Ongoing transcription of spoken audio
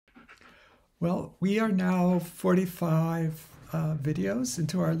Well, we are now 45 videos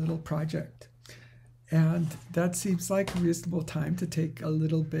into our little project. And that seems like a reasonable time to take a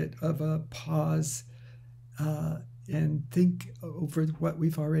little bit of a pause and think over what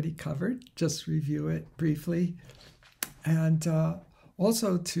we've already covered, just review it briefly. And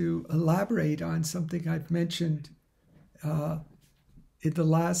also to elaborate on something I've mentioned in the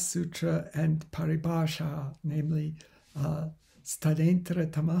last sutra and paribhasha, namely stadentra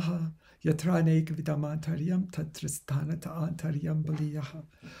tamaha yatra aneka vidamantaryam tatristanata antaryam baliyaha,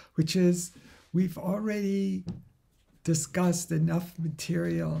 which is we've already discussed enough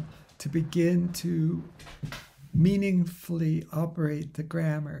material to begin to meaningfully operate the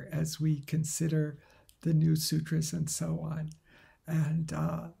grammar as we consider the new sutras and so on. And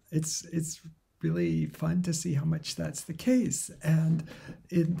it's really fun to see how much that's the case. And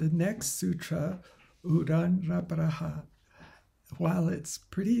in the next sutra, Uran Raparaha, while it's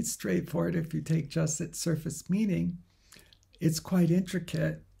pretty straightforward if you take just its surface meaning, it's quite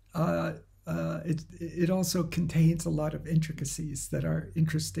intricate. It also contains a lot of intricacies that are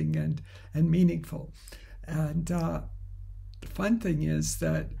interesting and meaningful. And the fun thing is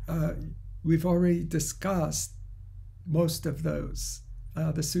that we've already discussed most of those,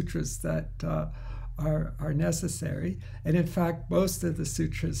 the sutras that are necessary. And in fact, most of the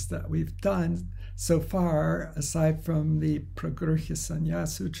sutras that we've done so far, aside from the Pragurhya Sanya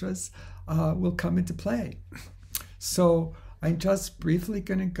sutras, will come into play. So I'm just briefly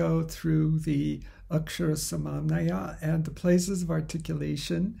going to go through the Akshara Samamnaya and the places of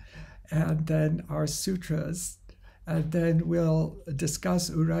articulation, and then our sutras, and then we'll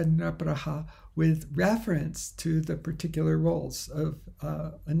discuss Uran Raparaha with reference to the particular roles of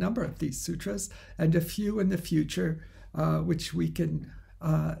a number of these sutras, and a few in the future, which we can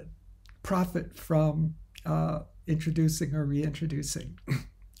profit from introducing or reintroducing.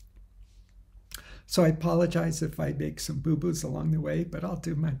 So I apologize if I make some boo-boos along the way, but I'll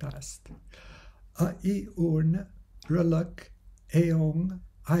do my best. Iurn, Ruluk, Eong,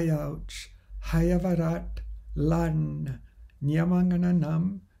 Ayauch, Hayavarat, Lan,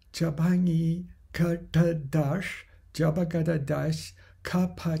 Nyamangananam, Jabhangi, Kartadash, Jabagadadash,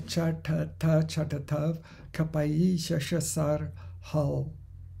 Kapachatata Chatatav, Kapai Shashasar Hal.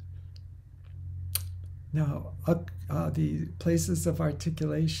 Now, the places of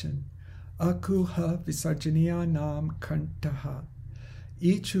articulation. Akuha Visarjaniya Nam Kantaha,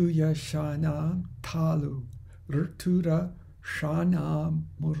 Ichuya Shanam Talu, Rtura Shanam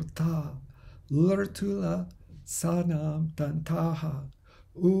Murta, Lurtula Sanam Dantaha,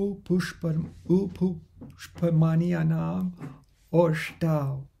 Upushpamaniyanam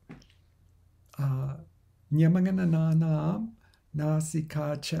Oshtau, Nyamangananam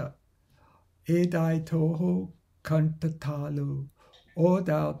Nasikacha, Edai Toho Kantatalu,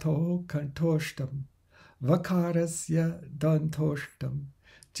 Odauto kantoshtam, vakarasya dantoshtam,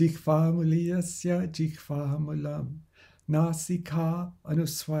 jikhvamuliyasya jikhvamulam, nasika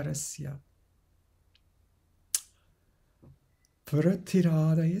anuswarasya.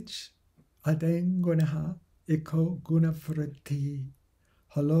 Vratiradayach adengunaha iko gunavritti,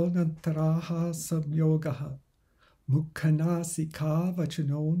 halonantaraha samyogaha, mukhanasika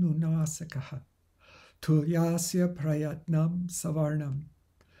vachanonunasakaha. Tulyasya prayatnam savarnam,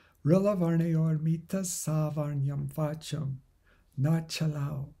 rilavarnayor mitas savarnyam vacham,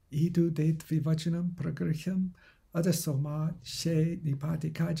 nachalao, idu det vivachanam pragrhyam, adasoma she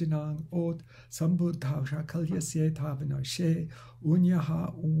nipadikajanang od sambuddhausha kalyasye tavana she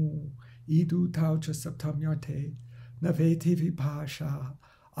unyaha idu taucha saptamyarte, naveti vipasha,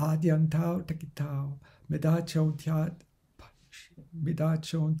 adyantau takitau, midachontyat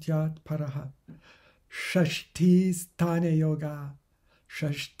paraha. Shashti Stane Yoga,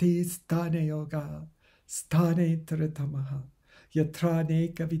 Shashti Stane Yoga, Stane Tritamaha,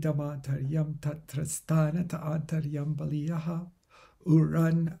 Yatraneka Vidamatariyam Tatrastanata Antaryam Baliyaha,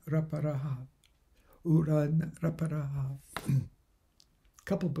 Uran Raparaha, Uran Raparaha.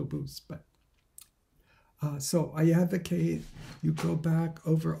 Couple boo-boos, but. So I advocate you go back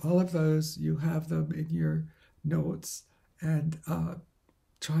over all of those, you have them in your notes, and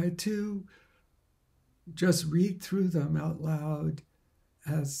try to just read through them out loud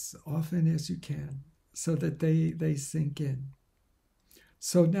as often as you can so that they sink in.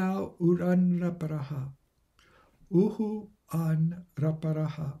 So now, Uran Raparaha. Uhu an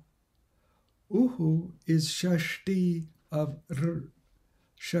Raparaha. Uhu is Shashti of R.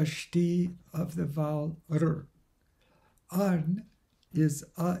 Shashti of the vowel R. An is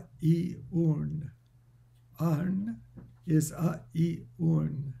A-I-Un. An is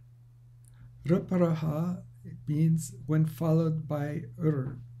A-I-Un. Raparaha means when followed by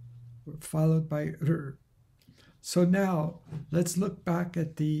ur. followed by R. So now let's look back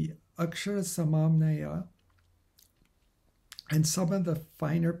at the Akshara Samamnaya and some of the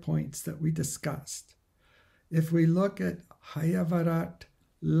finer points that we discussed. If we look at Hayavarat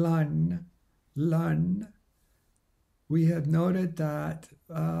Lan, we have noted that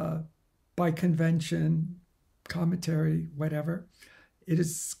by convention, commentary, whatever, it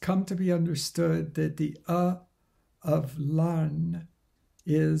has come to be understood that the of Lan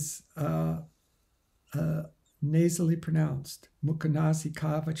is nasally pronounced.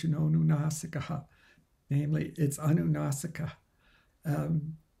 Mukhanasika vachanonunasika. Namely, it's Anunnasica.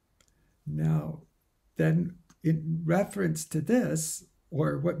 Now, then in reference to this,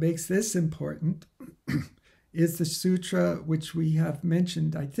 or what makes this important, is the sutra which we have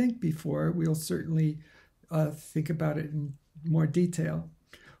mentioned, I think, before. We'll certainly think about it in more detail.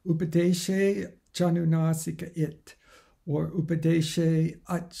 Upadeshe Janunasika it, or Upadeshe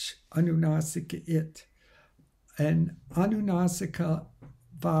Ach Anunnasika it. An Anunnasica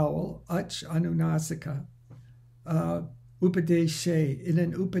vowel, Ach Anunnasica, Upadeshe, in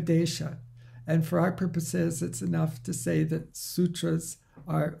an Upadesha. And for our purposes, it's enough to say that sutras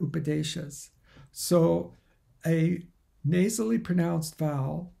are Upadeshas. So a nasally pronounced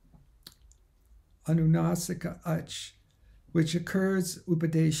vowel, Anunnasica Ach, which occurs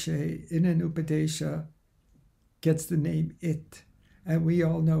Upadeshe, in an Upadesha, gets the name it. And we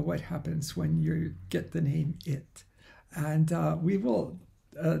all know what happens when you get the name it. And we will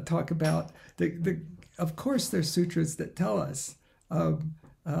talk about, of course, there's sutras that tell us, tasya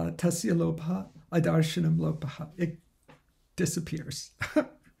lopha, adarshanam lopha. It disappears.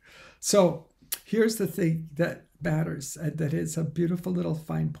 So here's the thing that matters, and that is a beautiful little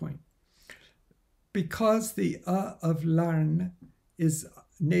fine point. Because the of Larn is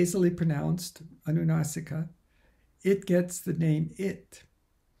nasally pronounced, Anunnasica, it gets the name it.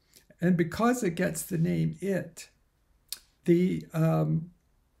 And because it gets the name it, the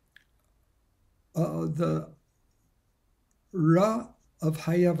Ra of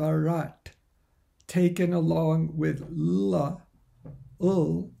Hayavarat, taken along with La,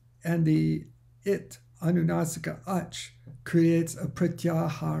 Ul, and the it, Anunnasica Ach, creates a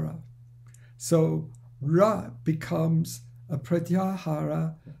pratyahara. So Ra becomes a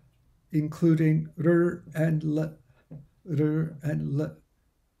pratyahara, including R and L. R and L.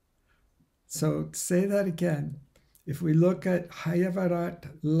 So to say that again, if we look at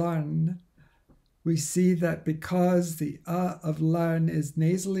Hayavarat Lan, we see that because the of Lan is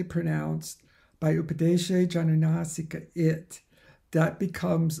nasally pronounced by Upadeshe Janunasika it, that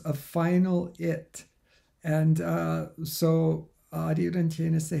becomes a final it. And so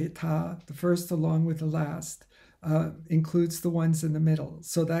Adiudantyena Sehita, the first along with the last, includes the ones in the middle.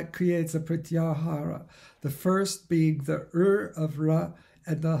 So that creates a pratyahara. The first being the of Ra,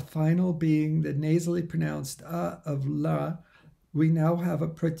 and the final being the nasally pronounced of La. We now have a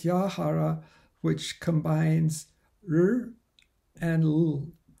pratyahara which combines and L,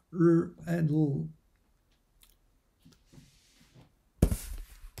 and L.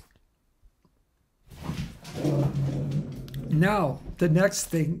 Now, the next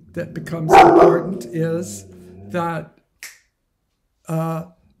thing that becomes important is that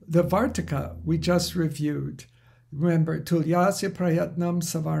the Vartica we just reviewed. Remember, Tulyasya Prayatnam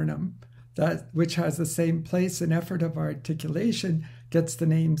Savarnam, that which has the same place and effort of articulation, gets the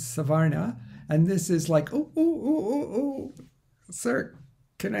name Savarna. And this is like, oh, sir,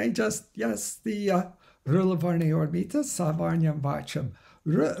 can I just, yes, the Rulavarne Ormita Savarnyam Vacham.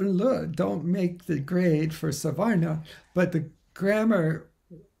 Don't make the grade for Savarna, but the grammar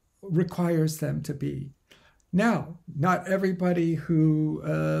requires them to be. Now, not everybody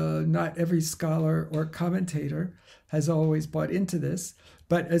not every scholar or commentator has always bought into this,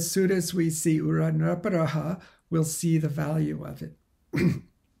 but as soon as we see Uranaparaha, we'll see the value of it.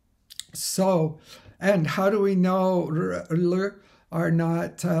 So, and how do we know are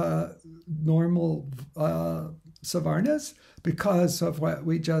not normal Savarnas? Because of what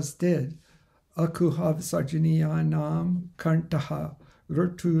we just did. Akuhav Sarjaniyanam Kantaha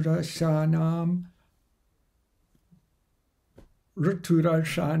Rutura Shanam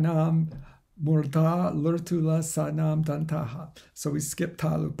Murda Lurtula Sanam Dantaha. So we skip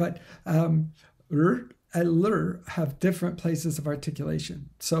Talu. But R and Lur have different places of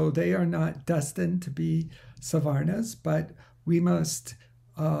articulation. So they are not destined to be Savarnas, but we must,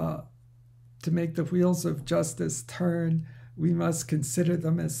 to make the wheels of justice turn, we must consider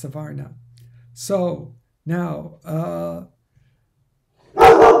them as Savarna. So now,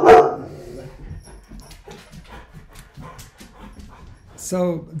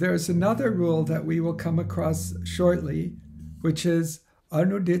 so there's another rule that we will come across shortly, which is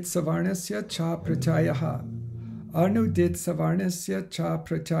Anudit savarnasya cha prachayaha. Anudit savarnasya cha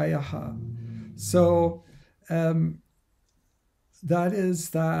prachayaha. So that is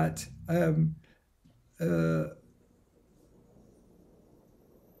that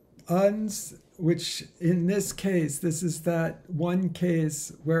uns, which in this case, this is that one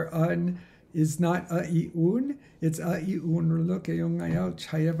case where un is not a-i-un, it's a-i-un rulukayungayaw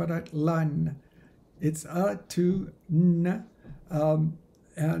chayavarat lan. It's to n.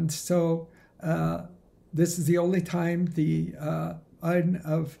 And so this is the only time the n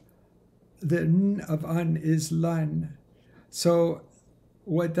of un is lan. So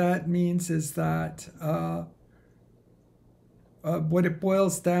what that means is that what it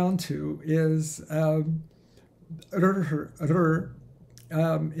boils down to is in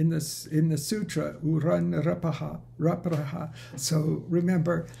the sutra uran rapaha. So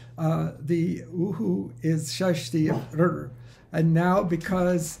remember, the uhu is shashti of and now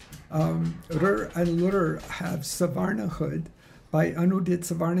because and lur have savarnahood by anudit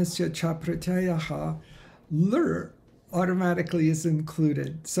savarnasya chaprachayaha, lur automatically is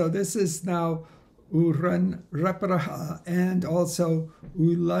included. So this is now uran rapraha and also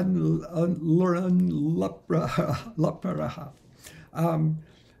ulan luran laparaha.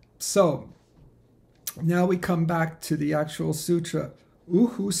 So now we come back to the actual sutra.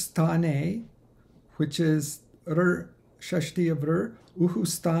 Uhustane, which is shashti of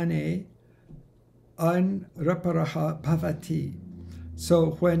uhustane an raparaha bhavati.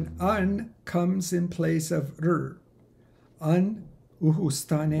 So when an comes in place of an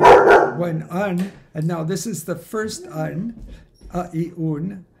uhustane, when an, and now this is the first an,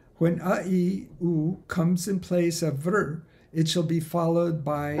 a-i-un, when a-i-u comes in place of it shall be followed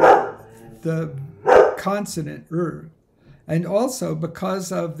by the consonant And also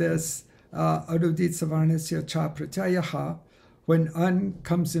because of this Anudit Savarnasya Cha Prachayaha, when un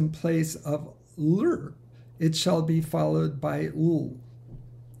comes in place of lur, it shall be followed by ul.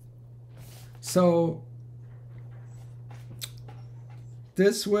 So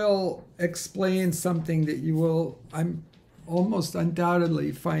this will explain something that you will, I'm almost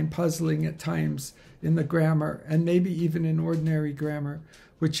undoubtedly find puzzling at times in the grammar, and maybe even in ordinary grammar,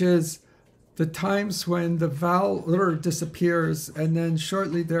 which is the times when the vowel disappears and then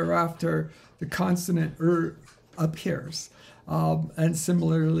shortly thereafter the consonant appears. And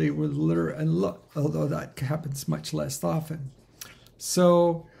similarly with lur and l, although that happens much less often.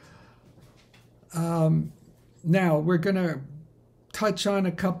 So now we're going to touch on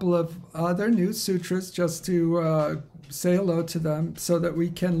a couple of other new sutras just to say hello to them so that we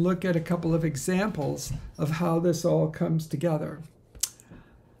can look at a couple of examples of how this all comes together.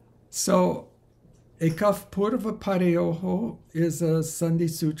 So Ekaf Purva Pareyoho is a Sandhi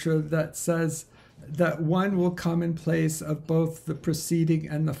Sutra that says that one will come in place of both the preceding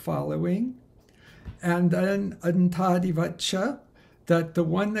and the following. And then Antadivacha, that the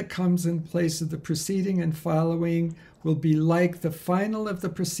one that comes in place of the preceding and following will be like the final of the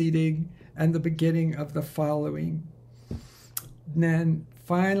preceding and the beginning of the following. And then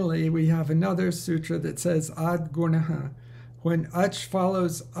finally, we have another sutra that says Ad Gunaha. When ach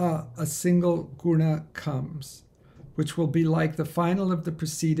follows a single guna comes, which will be like the final of the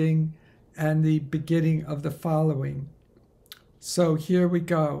preceding and the beginning of the following. So here we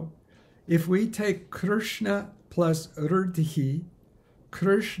go. If we take Krishna plus Rudhihi,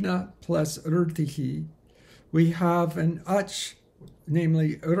 Krishna plus Rudhihi, we have an ach,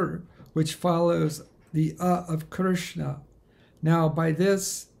 namely which follows the of Krishna. Now by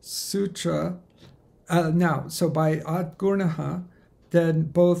this sutra, so by Adgurnaha, then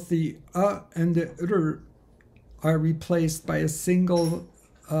both the and the are replaced by a single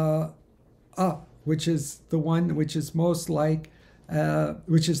which is the one which is most like,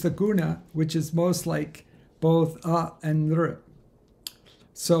 which is the guna, which is most like both and r.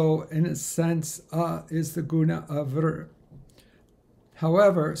 So in a sense, is the guna of r.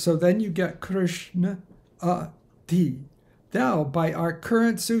 However, so then you get Krishna ti. Now, by our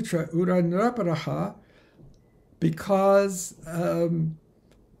current sutra, Uranraparaha, because a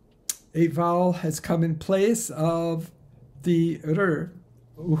vowel has come in place of the r,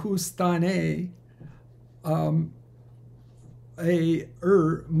 uhustane, a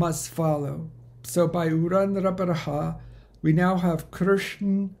must follow. So by Uranraparaha, we now have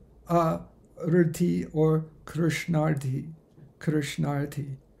Krishna Rti or Krishnarti.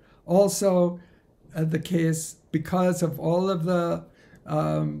 Also, the case because of all of the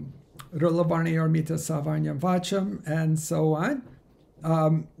Rulavarni Ormita Savanyam Vacham and so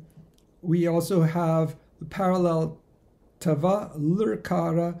on, we also have the parallel Tava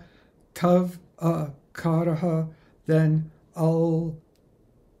Lurkara Tav Karaha, then Al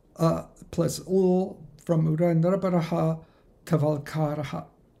plus ul from urandrabaraha to valkaraha.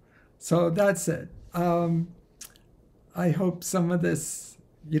 So that's it. I hope some of this,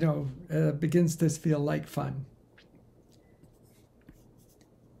 begins to feel like fun.